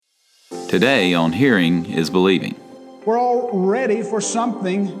Today on Hearing is Believing. We're all ready for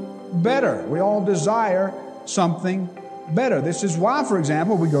something better. We all desire something better. This is why, for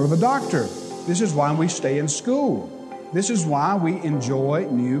example, we go to the doctor. This is why we stay in school. This is why we enjoy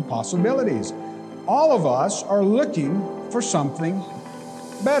new possibilities. All of us are looking for something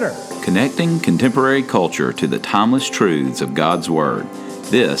better. Connecting contemporary culture to the timeless truths of God's Word.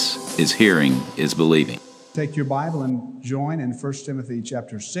 This is Hearing is Believing. Take your Bible and join in 1 Timothy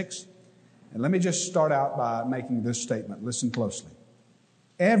chapter 6. And let me just start out by making this statement. Listen closely.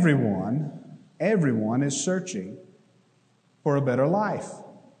 Everyone is searching for a better life.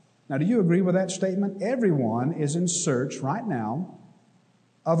 Now, do you agree with that statement? Everyone is in search right now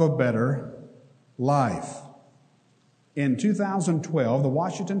of a better life. In 2012, the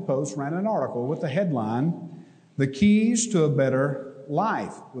Washington Post ran an article with the headline, "The Keys to a Better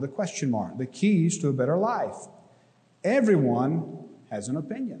Life," with a question mark. The keys to a better life. Everyone has an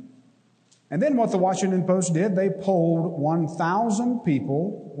opinion. And then what the Washington Post did, they polled 1,000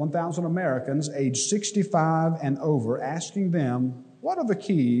 people, 1,000 Americans aged 65 and over, asking them, what are the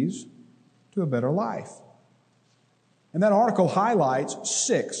keys to a better life? And that article highlights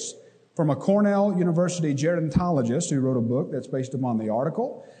 6 from a Cornell University gerontologist who wrote a book that's based upon the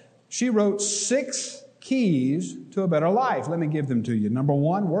article. She wrote 6 keys to a better life. Let me give them to you. Number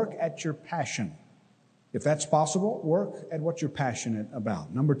 1, work at your passion. If that's possible, work at what you're passionate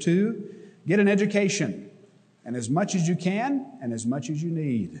about. Number 2, get an education, and as much as you can and as much as you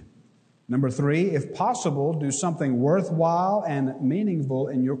need. Number 3, if possible, do something worthwhile and meaningful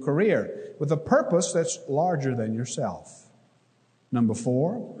in your career with a purpose that's larger than yourself. Number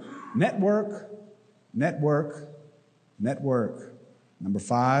 4, network. Number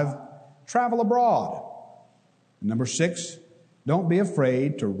 5, travel abroad. Number 6, don't be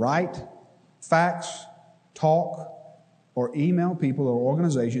afraid to write, fax, talk, or email people or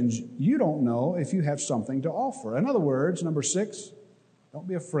organizations you don't know if you have something to offer. In other words, number 6, don't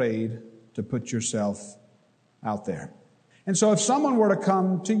be afraid to put yourself out there. And so if someone were to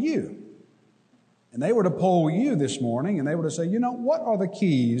come to you and they were to poll you this morning and they were to say, what are the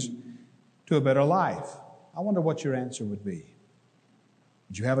keys to a better life? I wonder what your answer would be.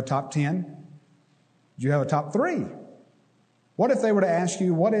 Did you have a top 10? Did you have a top 3? What if they were to ask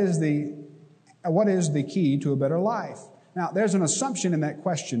you, what is the key to a better life? Now, there's an assumption in that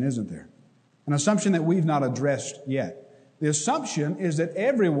question, isn't there? An assumption that we've not addressed yet. The assumption is that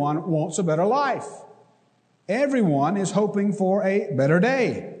everyone wants a better life. Everyone is hoping for a better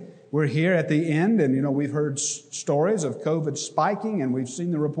day. We're here at the end, and we've heard stories of COVID spiking, and we've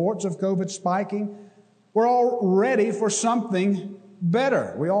seen the reports of COVID spiking. We're all ready for something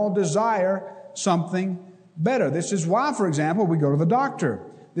better. We all desire something better. This is why, for example, we go to the doctor.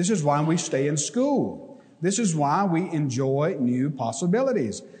 This is why we stay in school. This is why we enjoy new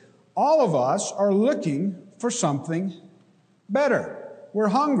possibilities. All of us are looking for something better. We're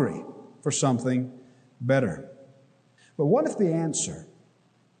hungry for something better. But what if the answer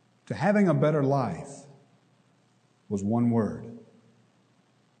to having a better life was one word?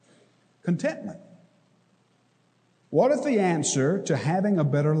 Contentment. What if the answer to having a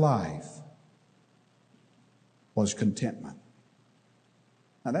better life was contentment?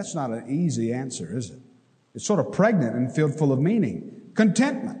 Now, that's not an easy answer, is it? It's sort of pregnant and filled full of meaning.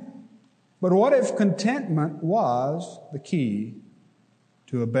 Contentment. But what if contentment was the key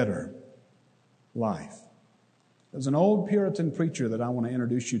to a better life? There's an old Puritan preacher that I want to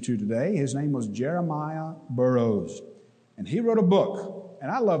introduce you to today. His name was Jeremiah Burroughs. And he wrote a book.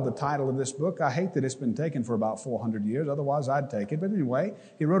 And I love the title of this book. I hate that it's been taken for about 400 years. Otherwise, I'd take it. But anyway,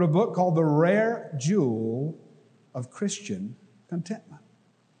 he wrote a book called The Rare Jewel of Christian Contentment.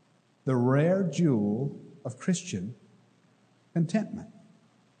 The Rare Jewel of Christian Contentment.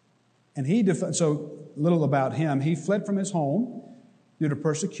 And so little about him. He fled from his home due to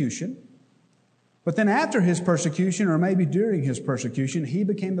persecution. But then after his persecution, or maybe during his persecution, he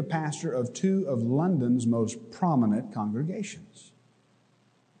became the pastor of 2 of London's most prominent congregations.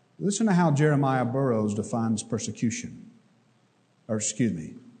 Listen to how Jeremiah Burroughs defines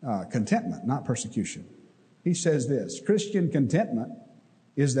contentment, not persecution. He says this: Christian contentment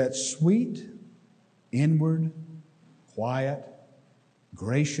is that sweet, inward, quiet,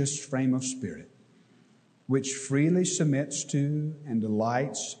 gracious frame of spirit, which freely submits to and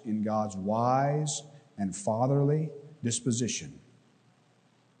delights in God's wise and fatherly disposition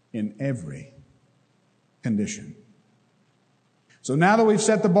in every condition. So now that we've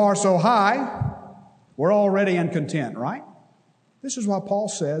set the bar so high, we're already uncontent, right? This is why Paul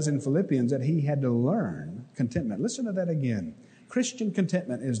says in Philippians that he had to learn contentment. Listen to that again. Christian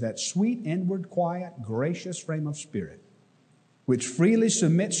contentment is that sweet, inward, quiet, gracious frame of spirit, which freely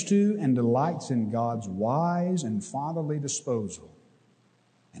submits to and delights in God's wise and fatherly disposal.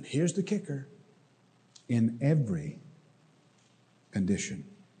 And here's the kicker, in every condition.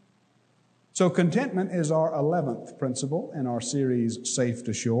 So contentment is our 11th principle in our series, Safe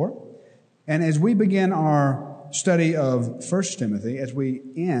to Shore. And as we begin our study of 1 Timothy, as we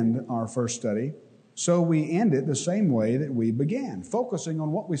end our first study, so we end it the same way that we began, focusing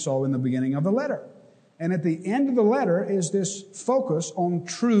on what we saw in the beginning of the letter. And at the end of the letter is this focus on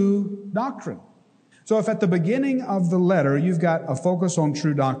true doctrine. So if at the beginning of the letter you've got a focus on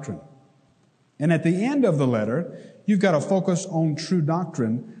true doctrine, and at the end of the letter you've got a focus on true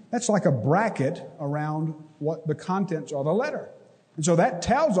doctrine, that's like a bracket around what the contents of the letter. And so that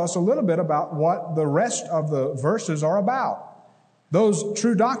tells us a little bit about what the rest of the verses are about. Those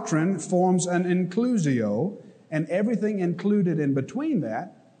true doctrine forms an inclusio, and everything included in between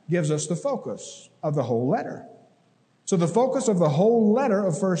that gives us the focus of the whole letter. So the focus of the whole letter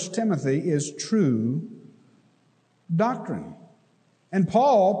of 1 Timothy is true doctrine. And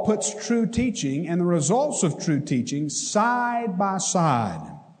Paul puts true teaching and the results of true teaching side by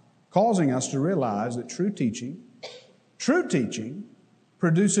side, causing us to realize that true teaching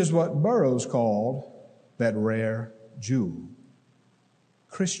produces what Burroughs called that rare jewel,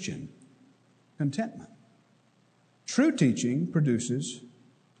 Christian contentment. True teaching produces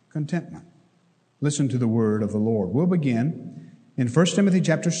contentment. Listen to the word of the Lord. We'll begin in 1 Timothy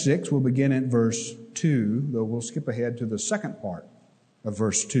chapter 6. We'll begin at verse 2, though we'll skip ahead to the second part of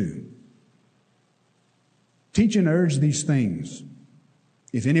verse 2. Teach and urge these things.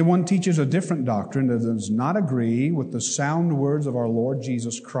 If anyone teaches a different doctrine that does not agree with the sound words of our Lord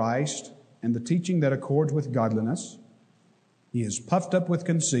Jesus Christ and the teaching that accords with godliness, he is puffed up with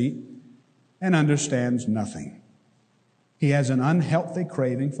conceit and understands nothing. He has an unhealthy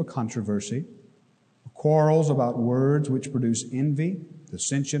craving for controversy, quarrels about words which produce envy,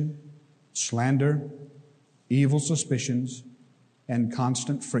 dissension, slander, evil suspicions, and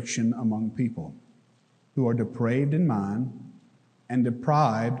constant friction among people who are depraved in mind and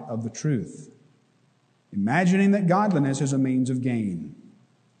deprived of the truth, imagining that godliness is a means of gain.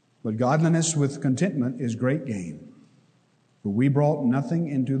 But godliness with contentment is great gain. For we brought nothing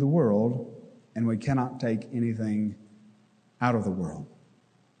into the world, and we cannot take anything out of the world.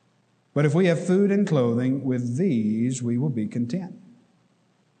 But if we have food and clothing, with these we will be content.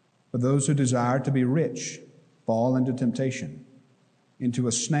 But those who desire to be rich fall into temptation, into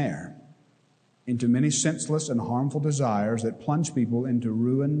a snare, into many senseless and harmful desires that plunge people into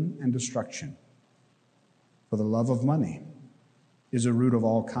ruin and destruction. For the love of money is a root of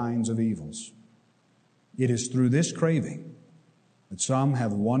all kinds of evils. It is through this craving that some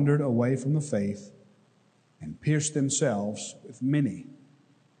have wandered away from the faith and pierced themselves with many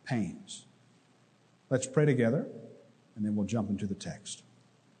pains. Let's pray together, and then we'll jump into the text.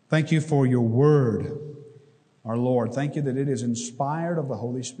 Thank you for your word, our Lord. Thank you that it is inspired of the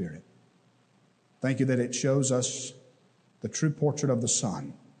Holy Spirit. Thank you that it shows us the true portrait of the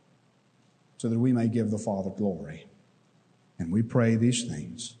Son, so that we may give the Father glory. And we pray these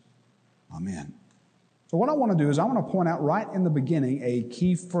things. Amen. So what I want to do is I want to point out right in the beginning a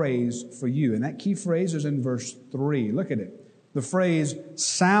key phrase for you. And that key phrase is in verse 3. Look at it. The phrase,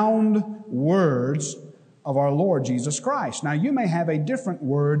 sound words of our Lord Jesus Christ. Now you may have a different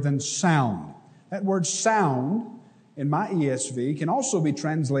word than sound. That word sound in my ESV can also be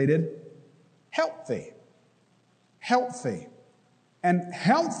translated healthy. Healthy. And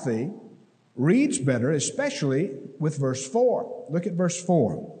healthy reads better, especially with verse 4. Look at verse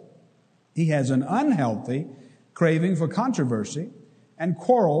 4. He has an unhealthy craving for controversy and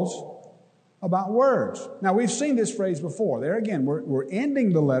quarrels about words. Now, we've seen this phrase before. There again, we're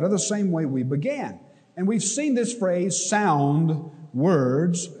ending the letter the same way we began. And we've seen this phrase, sound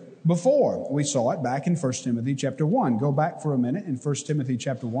words, before. We saw it back in 1 Timothy chapter 1. Go back for a minute in 1 Timothy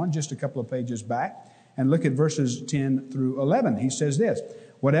chapter 1, just a couple of pages back, and look at verses 10 through 11. He says this,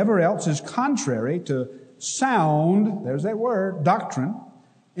 whatever else is contrary to sound, there's that word, doctrine,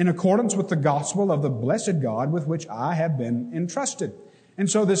 in accordance with the gospel of the blessed God with which I have been entrusted.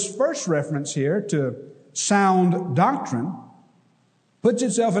 And so this first reference here to sound doctrine puts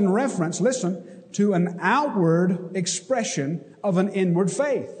itself in reference, listen, to an outward expression of an inward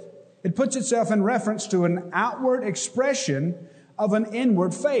faith. It puts itself in reference to an outward expression of an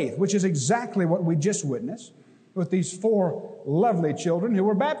inward faith, which is exactly what we just witnessed with these 4 lovely children who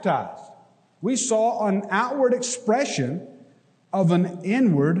were baptized. We saw an outward expression of an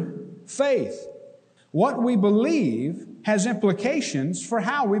inward faith. What we believe has implications for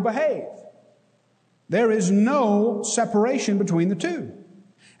how we behave. There is no separation between the two.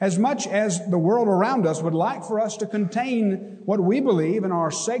 As much as the world around us would like for us to contain what we believe in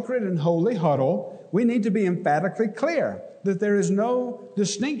our sacred and holy huddle, we need to be emphatically clear that there is no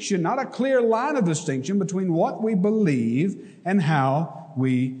distinction, not a clear line of distinction between what we believe and how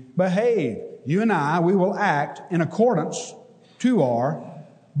we behave. You and I, we will act in accordance to our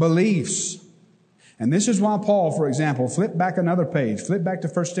beliefs. And this is why Paul, for example, flip back another page, flip back to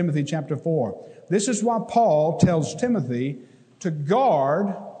 1 Timothy chapter 4. This is why Paul tells Timothy to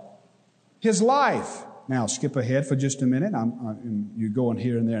guard his life. Now, skip ahead for just a minute. You're going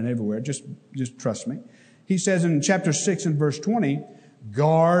here and there and everywhere. Just trust me. He says in chapter 6 and verse 20,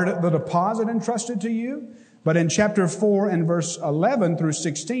 guard the deposit entrusted to you. But in chapter 4 and verse 11 through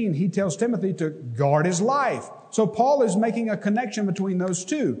 16, he tells Timothy to guard his life. So Paul is making a connection between those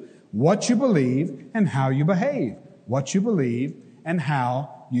two. What you believe and how you behave. What you believe and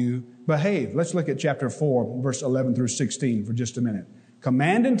how you behave. Let's look at chapter 4, verse 11 through 16 for just a minute.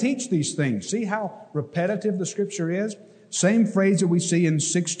 Command and teach these things. See how repetitive the Scripture is? Same phrase that we see in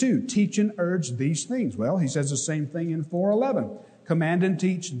 6:2. Teach and urge these things. Well, he says the same thing in 4:11. Command and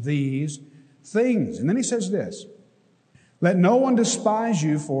teach these things. And then he says this. Let no one despise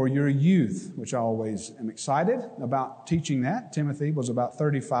you for your youth, which I always am excited about teaching that. Timothy was about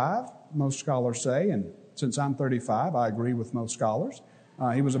 35, most scholars say, and since I'm 35, I agree with most scholars.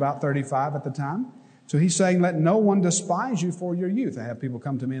 He was about 35 at the time. So he's saying, let no one despise you for your youth. I have people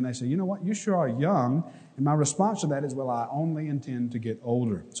come to me and they say, you know what, you sure are young. And my response to that is, well, I only intend to get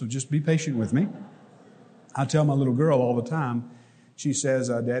older. So just be patient with me. I tell my little girl all the time, she says,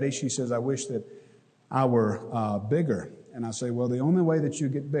 Daddy, she says, I wish that I were bigger. And I say, well, the only way that you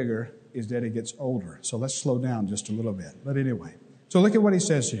get bigger is Daddy gets older. So let's slow down just a little bit. But anyway, so look at what he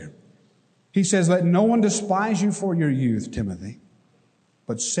says here. He says, let no one despise you for your youth, Timothy,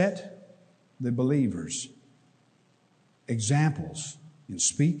 but set the believers examples in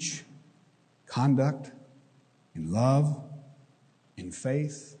speech, conduct, in love, in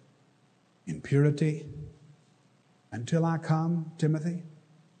faith, in purity. Until I come, Timothy,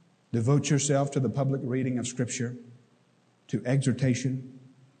 devote yourself to the public reading of Scripture, to exhortation,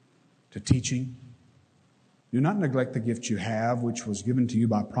 to teaching. Do not neglect the gift you have, which was given to you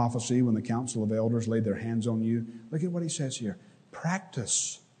by prophecy when the council of elders laid their hands on you. Look at what he says here.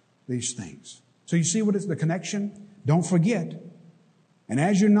 Practice these things. So you see what is the connection? Don't forget. And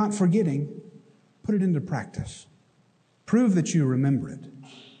as you're not forgetting, put it into practice. Prove that you remember it.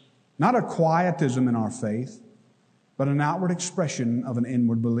 Not a quietism in our faith, but an outward expression of an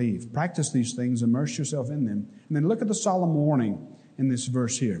inward belief. Practice these things, immerse yourself in them. And then look at the solemn warning in this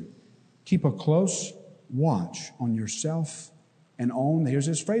verse here. Keep a close watch on yourself and on, here's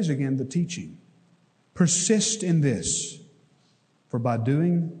this phrase again, the teaching. Persist in this, for by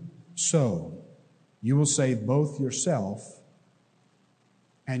doing so, you will save both yourself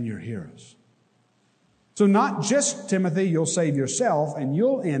and your hearers. So not just, Timothy, you'll save yourself and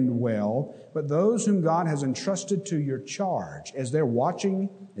you'll end well, but those whom God has entrusted to your charge, as they're watching,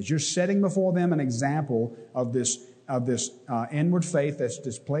 as you're setting before them an example of this inward faith that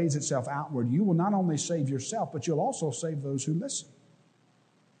displays itself outward, you will not only save yourself, but you'll also save those who listen.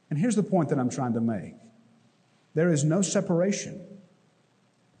 And here's the point that I'm trying to make. There is no separation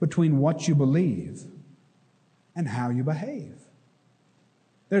between what you believe and how you behave.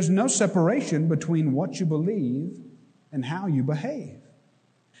 There's no separation between what you believe and how you behave.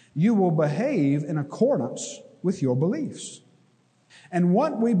 You will behave in accordance with your beliefs. And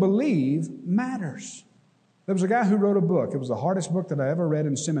what we believe matters. There was a guy who wrote a book. It was the hardest book that I ever read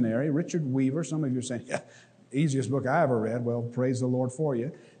in seminary. Richard Weaver. Some of you are saying, yeah, easiest book I ever read. Well, praise the Lord for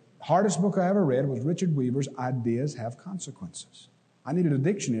you. Hardest book I ever read was Richard Weaver's Ideas Have Consequences. I needed a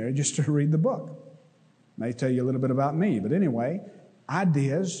dictionary just to read the book. May tell you a little bit about me, but anyway,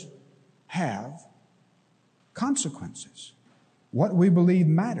 ideas have consequences. What we believe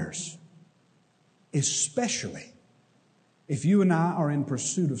matters, especially if you and I are in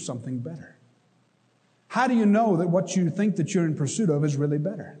pursuit of something better. How do you know that what you think that you're in pursuit of is really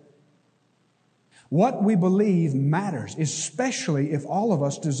better? What we believe matters, especially if all of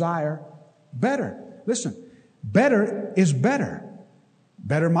us desire better. Listen, better is better.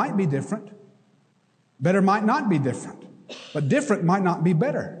 Better might be different. Better might not be different. But different might not be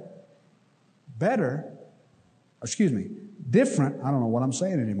better. Different, I don't know what I'm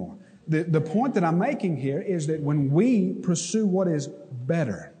saying anymore. The point that I'm making here is that when we pursue what is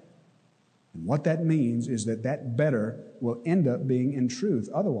better, and what that means is that better will end up being in truth.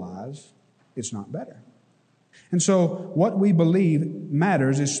 Otherwise, it's not better. And so what we believe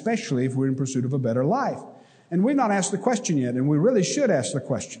matters, especially if we're in pursuit of a better life. And we've not asked the question yet, and we really should ask the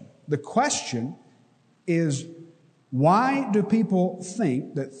question. The question is, Why do people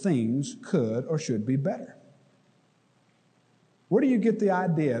think that things could or should be better? Where do you get the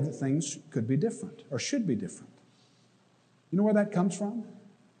idea that things could be different or should be different? You know where that comes from?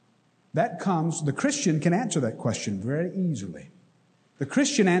 The Christian can answer that question very easily. The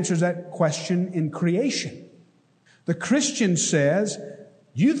Christian answers that question in creation. The Christian says,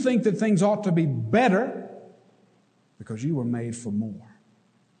 you think that things ought to be better because you were made for more.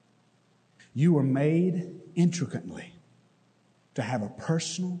 You were made intricately to have a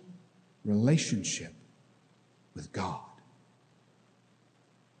personal relationship with God.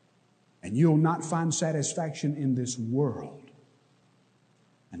 And you'll not find satisfaction in this world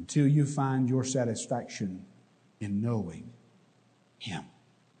until you find your satisfaction in knowing Him.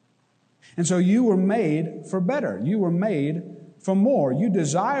 And so you were made for better. You were made for more. You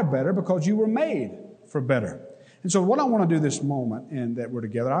desire better because you were made for better. And so what I want to do this moment and that we're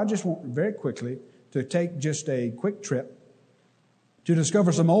together, I just want very quickly to take just a quick trip to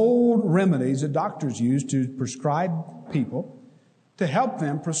discover some old remedies that doctors use to prescribe people to help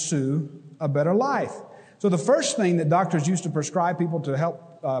them pursue a better life. So the first thing that doctors used to prescribe people to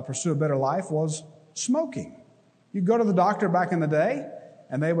help pursue a better life was smoking. You'd go to the doctor back in the day,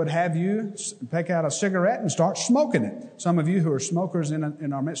 and they would have you pick out a cigarette and start smoking it. Some of you who are smokers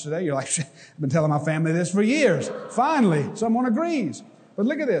in our midst today, you're like, I've been telling my family this for years. Finally, someone agrees. But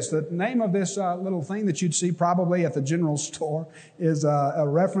look at this. The name of this little thing that you'd see probably at the general store is a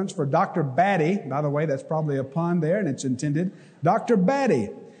reference for Dr. Batty. By the way, that's probably a pun there, and it's intended. Dr. Batty.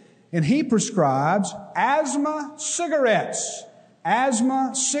 And he prescribes asthma cigarettes.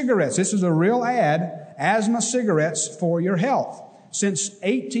 Asthma cigarettes. This is a real ad. Asthma cigarettes for your health. Since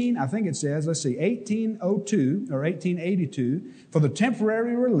 1802 or 1882 for the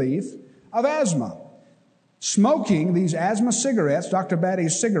temporary relief of asthma. Smoking these asthma cigarettes, Dr.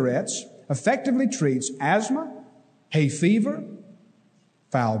 Batty's cigarettes, effectively treats asthma, hay fever,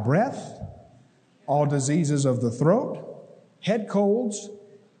 foul breath, all diseases of the throat, head colds,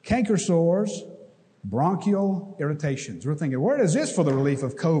 canker sores, bronchial irritations. We're thinking, where is this for the relief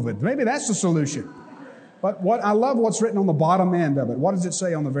of COVID? Maybe that's the solution. But I love what's written on the bottom end of it. What does it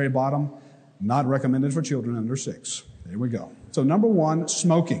say on the very bottom? Not recommended for children under 6. There we go. So number 1,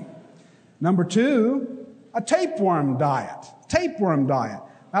 smoking. Number 2, a tapeworm diet. Tapeworm diet.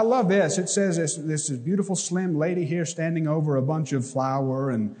 I love this. It says this beautiful slim lady here standing over a bunch of flour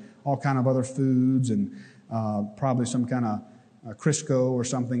and all kind of other foods and probably some kind of Crisco or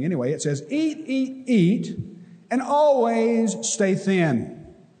something. Anyway, it says eat, and always stay thin.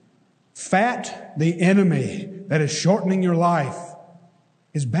 Fat, the enemy that is shortening your life,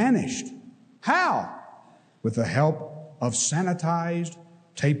 is banished. How? With the help of sanitized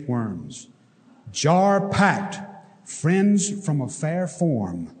tapeworms. Jar-packed, friends from a fair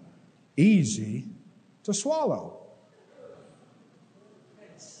form, easy to swallow.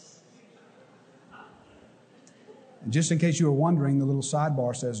 And just in case you were wondering, the little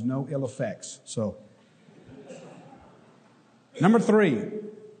sidebar says no ill effects. So, Number three,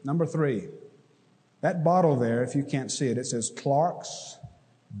 that bottle there, if you can't see it, it says Clark's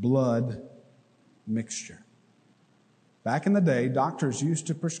Blood Mixture. Back in the day, doctors used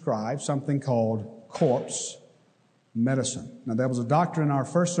to prescribe something called corpse medicine. Now, there was a doctor in our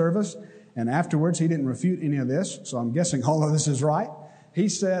first service, and afterwards he didn't refute any of this, so I'm guessing all of this is right. He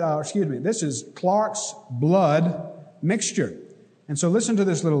said, this is Clark's Blood Mixture. And so listen to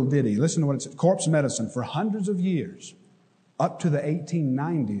this little ditty. Listen to what it says. Corpse medicine for hundreds of years, up to the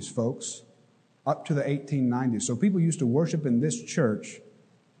 1890s, folks. Up to the 1890s. So people used to worship in this church,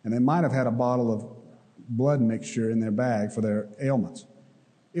 and they might have had a bottle of blood mixture in their bag for their ailments.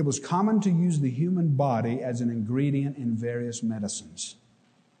 It was common to use the human body as an ingredient in various medicines.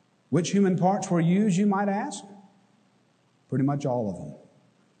 Which human parts were used, you might ask? Pretty much all of them.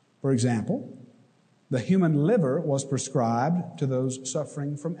 For example, the human liver was prescribed to those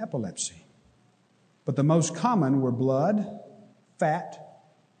suffering from epilepsy. But the most common were blood, fat,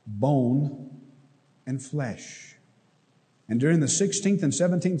 bone, and flesh. And during the 16th and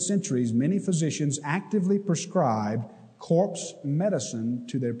 17th centuries, many physicians actively prescribed corpse medicine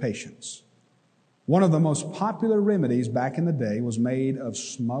to their patients. One of the most popular remedies back in the day was made of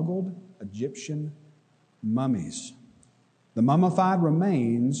smuggled Egyptian mummies. The mummified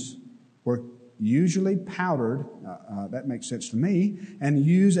remains were usually powdered, that makes sense to me, and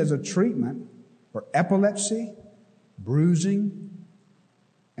used as a treatment for epilepsy, bruising,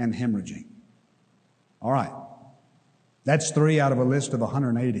 and hemorrhaging. All right. That's 3 out of a list of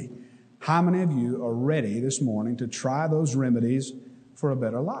 180. How many of you are ready this morning to try those remedies for a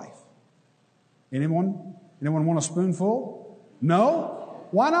better life? Anyone want a spoonful? No?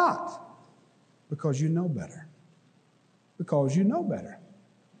 Why not? Because you know better. Because you know better.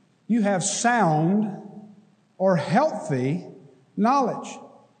 You have sound or healthy knowledge.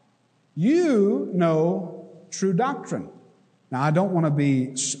 You know true doctrine. Now, I don't want to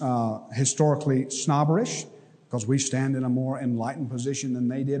be historically snobberish, because we stand in a more enlightened position than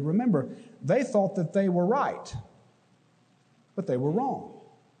they did. Remember, they thought that they were right, but they were wrong.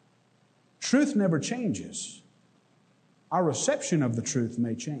 Truth never changes. Our reception of the truth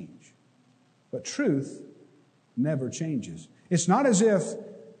may change, but truth never changes. It's not as if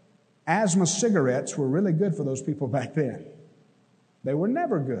asthma cigarettes were really good for those people back then. They were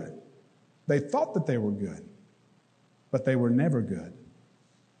never good. They thought that they were good, but they were never good.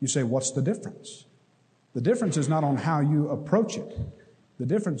 You say, what's the difference? The difference is not on how you approach it. The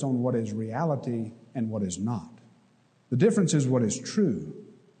difference on what is reality and what is not. The difference is what is true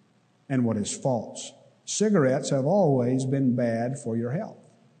and what is false. Cigarettes have always been bad for your health.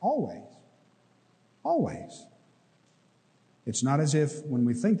 Always. Always. It's not as if when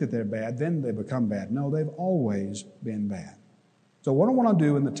we think that they're bad, then they become bad. No, they've always been bad. So what I want to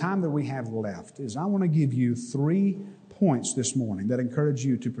do in the time that we have left is I want to give you 3 points this morning that encourage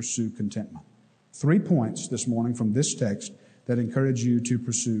you to pursue contentment. 3 points this morning from this text that encourage you to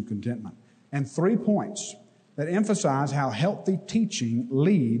pursue contentment. And 3 points that emphasize how healthy teaching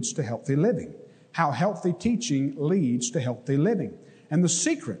leads to healthy living. How healthy teaching leads to healthy living. And the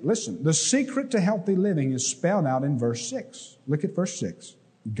secret, listen, the secret to healthy living is spelled out in verse 6. Look at verse 6.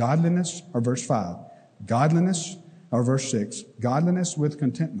 Godliness, or verse 5. Godliness, or verse 6. Godliness with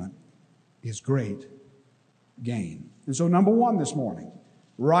contentment is great gain. And so number 1 this morning,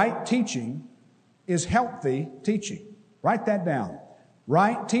 right teaching is healthy teaching. Write that down.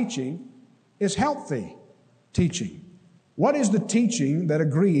 Right teaching is healthy teaching. What is the teaching that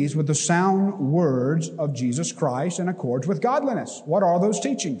agrees with the sound words of Jesus Christ and accords with godliness? What are those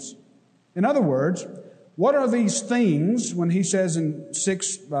teachings? In other words, what are these things when he says in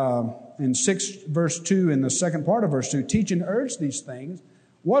 6 verse 2, in the second part of verse 2, teach and urge these things?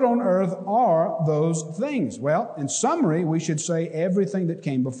 What on earth are those things? Well, in summary, we should say everything that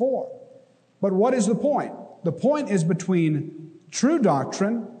came before. But what is the point? The point is between true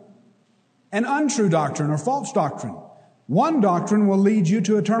doctrine and untrue doctrine or false doctrine. One doctrine will lead you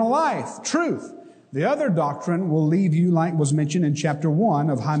to eternal life, truth. The other doctrine will leave you, like was mentioned in chapter 1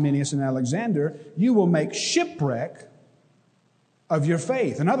 of Hymenaeus and Alexander, you will make shipwreck of your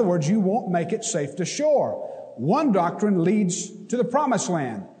faith. In other words, you won't make it safe to shore. One doctrine leads to the promised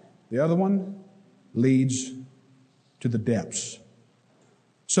land. The other one leads to the depths.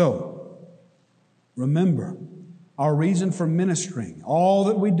 So, remember, our reason for ministering, all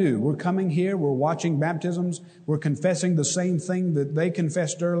that we do, we're coming here, we're watching baptisms, we're confessing the same thing that they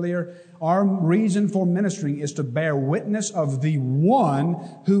confessed earlier. Our reason for ministering is to bear witness of the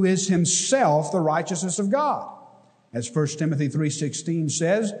one who is himself the righteousness of God. As 1 Timothy 3:16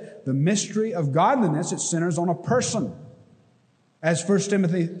 says, the mystery of godliness, it centers on a person. As 1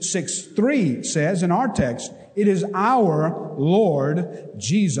 Timothy 6:3 says in our text, it is our Lord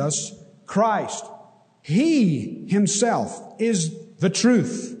Jesus Christ. He himself is the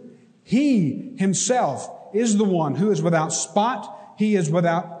truth. He himself is the one who is without spot. He is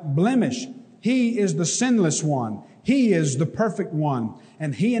without blemish. He is the sinless one. He is the perfect one.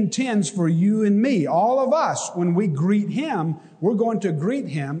 And He intends for you and me, all of us, when we greet Him, we're going to greet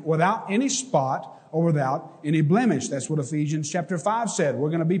Him without any spot or without any blemish. That's what Ephesians chapter 5 said. We're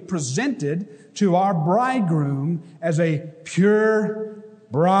going to be presented to our bridegroom as a pure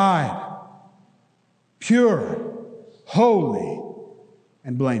bride. Pure, holy,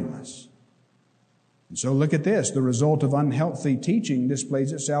 and blameless. And so look at this. The result of unhealthy teaching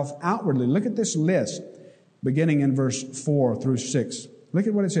displays itself outwardly. Look at this list, beginning in verse 4 through 6. Look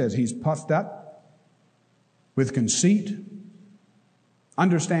at what it says. He's puffed up with conceit,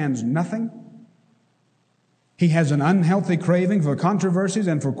 understands nothing. He has an unhealthy craving for controversies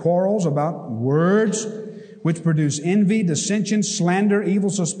and for quarrels about words, which produce envy, dissension, slander, evil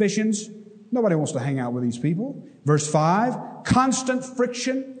suspicions. Nobody wants to hang out with these people. Verse 5, constant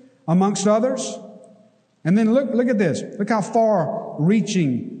friction amongst others. And then look at this. Look how far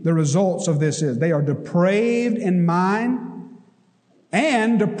reaching the results of this is. They are depraved in mind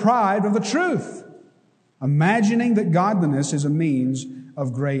and deprived of the truth, imagining that godliness is a means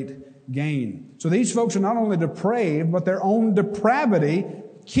of great gain. So these folks are not only depraved, but their own depravity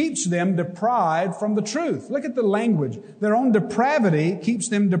keeps them deprived from the truth. Look at the language. Their own depravity keeps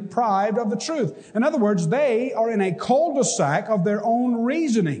them deprived of the truth. In other words, they are in a cul-de-sac of their own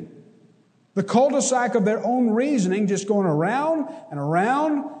reasoning. The cul-de-sac of their own reasoning just going around and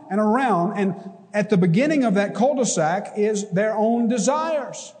around and around. And at the beginning of that cul-de-sac is their own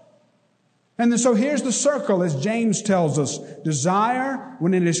desires. And so here's the circle, as James tells us. Desire,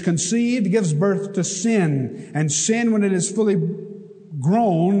 when it is conceived, gives birth to sin. And sin, when it is fully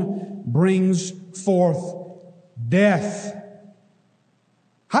grown, brings forth death.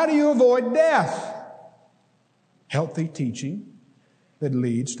 How do you avoid death? Healthy teaching that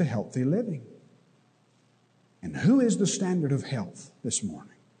leads to healthy living. And who is the standard of health this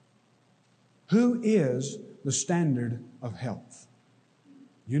morning? Who is the standard of health?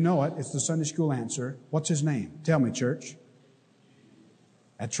 You know it. It's the Sunday school answer. What's His name? Tell me, church.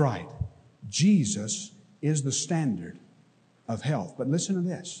 That's right. Jesus is the standard of health. But listen to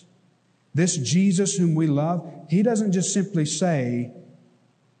this. This Jesus whom we love, He doesn't just simply say,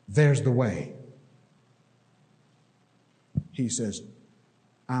 there's the way. He says,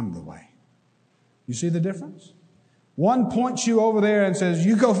 I'm the way. You see the difference? One points you over there and says,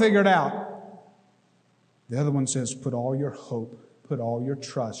 you go figure it out. The other one says, put all your hope, put all your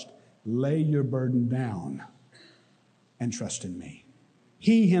trust, lay your burden down and trust in me.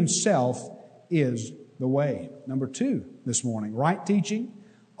 He Himself is the way. Number 2 this morning, right teaching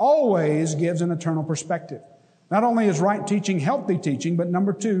always gives an eternal perspective. Not only is right teaching healthy teaching, but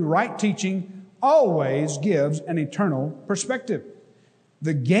number 2, right teaching always gives an eternal perspective.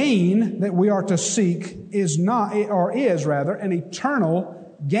 The gain that we are to seek is rather an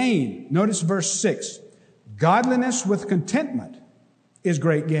eternal gain. Notice verse 6. Godliness with contentment is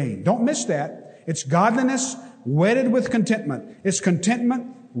great gain. Don't miss that. It's godliness wedded with contentment. It's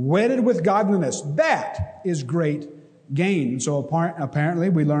contentment wedded with godliness. That is great gain. So apparently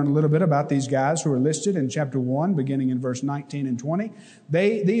we learn a little bit about these guys who are listed in chapter 1, beginning in verse 19 and 20.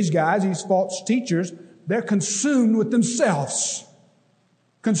 These guys, these false teachers, they're consumed with themselves.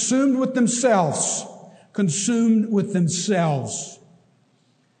 Consumed with themselves. Consumed with themselves.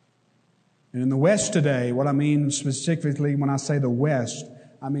 And in the West today, what I mean specifically when I say the West,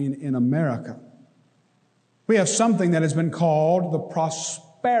 I mean in America, we have something that has been called the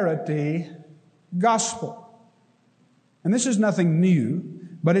prosperity gospel. And this is nothing new,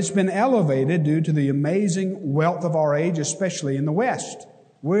 but it's been elevated due to the amazing wealth of our age, especially in the West.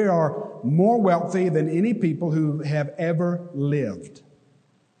 We are more wealthy than any people who have ever lived.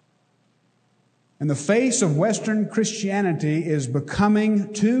 And the face of Western Christianity is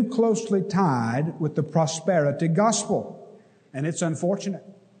becoming too closely tied with the prosperity gospel. And it's unfortunate.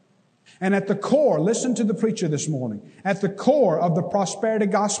 And at the core, listen to the preacher this morning, at the core of the prosperity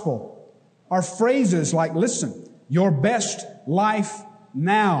gospel are phrases like, listen, your best life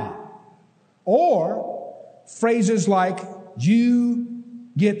now. Or phrases like, you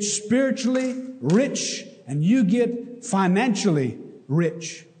get spiritually rich and you get financially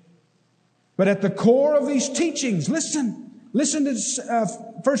rich. But at the core of these teachings, listen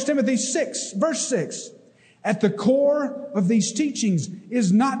to 1 Timothy 6, verse 6. At the core of these teachings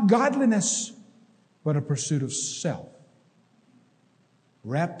is not godliness, but a pursuit of self,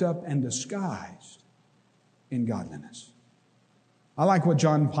 wrapped up and disguised in godliness. I like what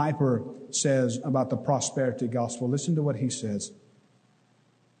John Piper says about the prosperity gospel. Listen to what he says.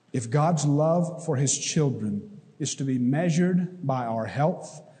 If God's love for His children is to be measured by our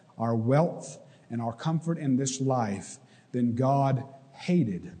health, our wealth, and our comfort in this life, then God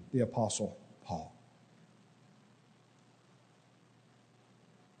hated the Apostle Paul.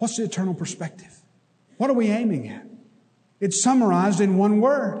 What's the eternal perspective? What are we aiming at? It's summarized in one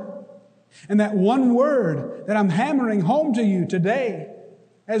word. And that one word that I'm hammering home to you today,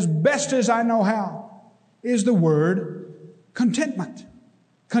 as best as I know how, is the word contentment.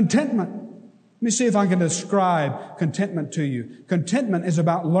 Contentment. Let me see if I can describe contentment to you. Contentment is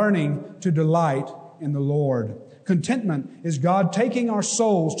about learning to delight in the Lord. Contentment is God taking our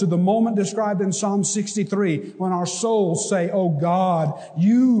souls to the moment described in Psalm 63 when our souls say, "Oh God,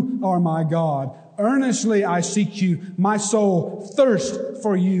 you are my God. Earnestly I seek you. My soul thirsts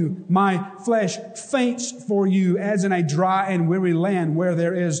for you. My flesh faints for you as in a dry and weary land where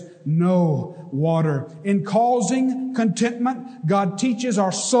there is no water." In causing contentment, God teaches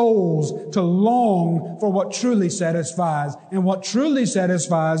our souls to long for what truly satisfies. And what truly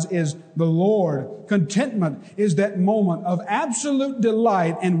satisfies is the Lord. Contentment is that moment of absolute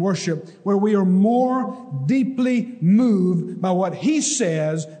delight and worship where we are more deeply moved by what He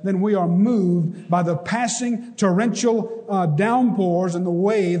says than we are moved by the passing torrential downpours and the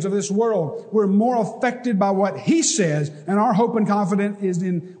waves of this world. We're more affected by what He says, and our hope and confidence is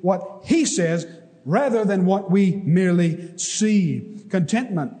in what He says rather than what we merely see.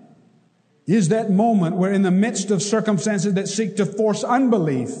 Contentment is that moment where in the midst of circumstances that seek to force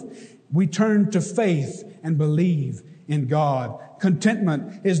unbelief, we turn to faith and believe in God.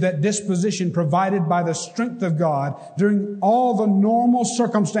 Contentment is that disposition provided by the strength of God during all the normal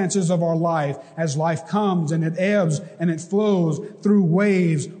circumstances of our life, as life comes and it ebbs and it flows through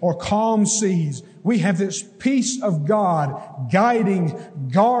waves or calm seas. We have this peace of God guiding,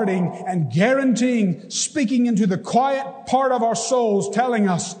 guarding, and guaranteeing, speaking into the quiet part of our souls, telling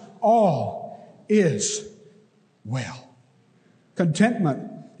us all is well. Contentment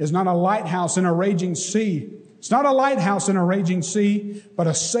is not a lighthouse in a raging sea. It's not a lighthouse in a raging sea, but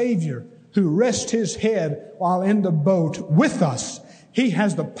a Savior who rests His head while in the boat with us. He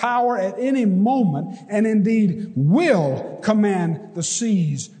has the power at any moment and indeed will command the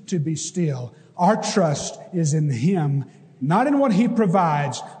seas to be still. Our trust is in Him, not in what He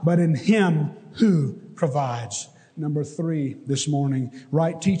provides, but in Him who provides. Number 3 this morning,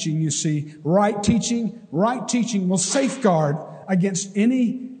 right teaching, you see. Right teaching will safeguard against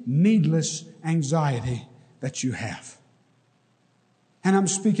any needless anxiety that you have. And I'm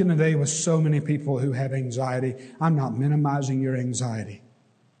speaking today with so many people who have anxiety. I'm not minimizing your anxiety.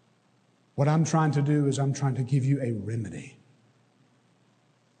 What I'm trying to do is I'm trying to give you a remedy.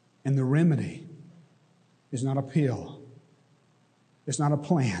 And the remedy is not a pill. It's not a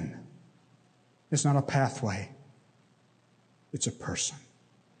plan. It's not a pathway. It's a person.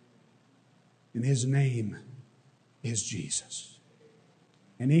 And His name is Jesus.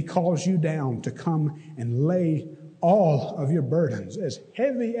 And He calls you down to come and lay all of your burdens, as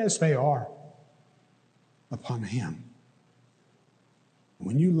heavy as they are, upon Him.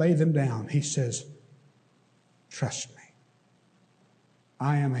 When you lay them down, He says, trust me.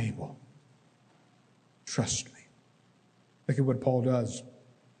 I am able. Trust me. Look at what Paul does.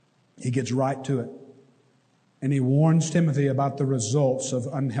 He gets right to it. And he warns Timothy about the results of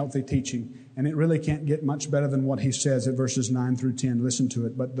unhealthy teaching. And it really can't get much better than what he says at verses 9 through 10. Listen to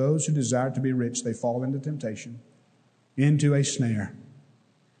it. But those who desire to be rich, they fall into temptation, into a snare.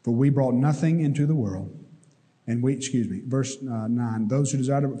 For we brought nothing into the world. And verse 9. Those who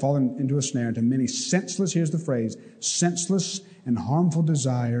desire to fall into a snare, into many senseless, here's the phrase, senseless and harmful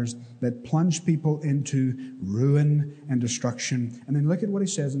desires that plunge people into ruin and destruction. And then look at what he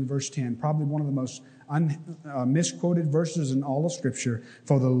says in verse 10, probably one of the most misquoted verses in all of Scripture.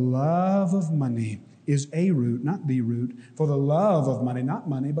 For the love of money is a root, not the root. For the love of money, not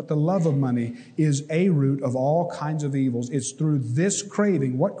money, but the love of money is a root of all kinds of evils. It's through this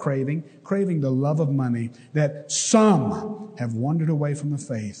craving, what craving? Craving the love of money, that some have wandered away from the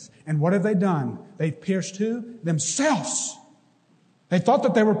faith. And what have they done? They've pierced who? Themselves. They thought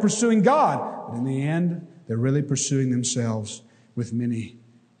that they were pursuing God, but in the end, they're really pursuing themselves with many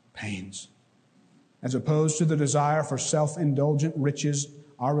pains. As opposed to the desire for self-indulgent riches,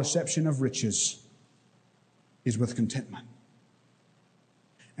 our reception of riches is with contentment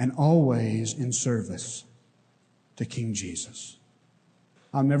and always in service to King Jesus.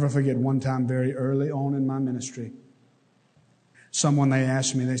 I'll never forget one time very early on in my ministry, they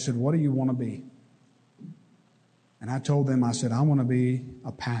asked me, they said, what do you want to be? And I told them, I said, I want to be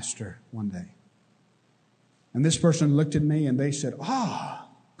a pastor one day. And this person looked at me and they said,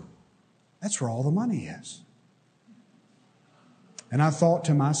 that's where all the money is. And I thought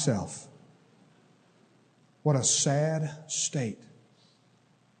to myself, what a sad state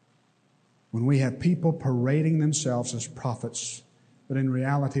when we have people parading themselves as prophets, but in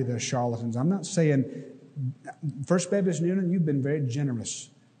reality they're charlatans. I'm not saying, First Baptist Newnan, you've been very generous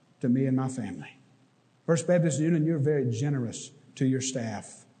to me and my family. First Baptist Newnan, you're very generous to your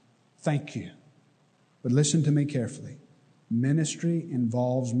staff. Thank you. But listen to me carefully. Ministry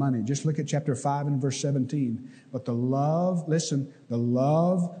involves money. Just look at chapter 5 and verse 17. But the love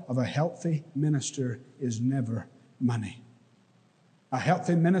of a healthy minister is never money. A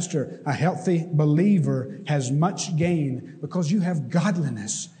healthy minister, a healthy believer has much gain because you have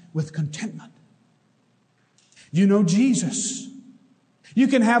godliness with contentment. You know Jesus. You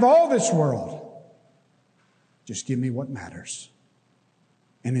can have all this world. Just give me what matters.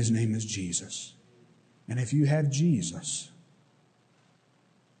 And His name is Jesus. And if you have Jesus,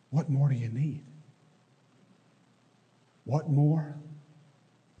 what more do you need? What more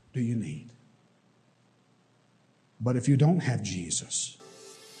do you need? But if you don't have Jesus,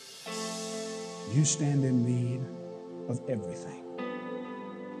 you stand in need of everything.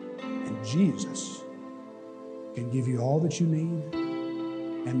 And Jesus can give you all that you need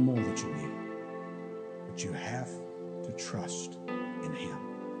and more that you need. But you have to trust in Him.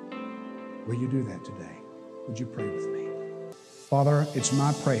 Will you do that today? Would you pray with me? Father, it's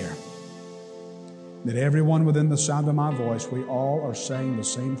my prayer that everyone within the sound of my voice, we all are saying the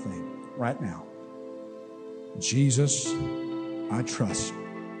same thing right now. Jesus, I trust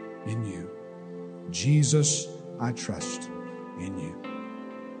in you. Jesus, I trust in you.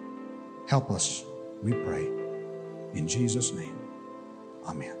 Help us, we pray. In Jesus' name,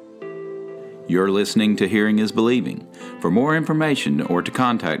 amen. You're listening to Hearing is Believing. For more information or to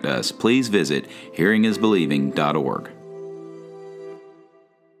contact us, please visit hearingisbelieving.org.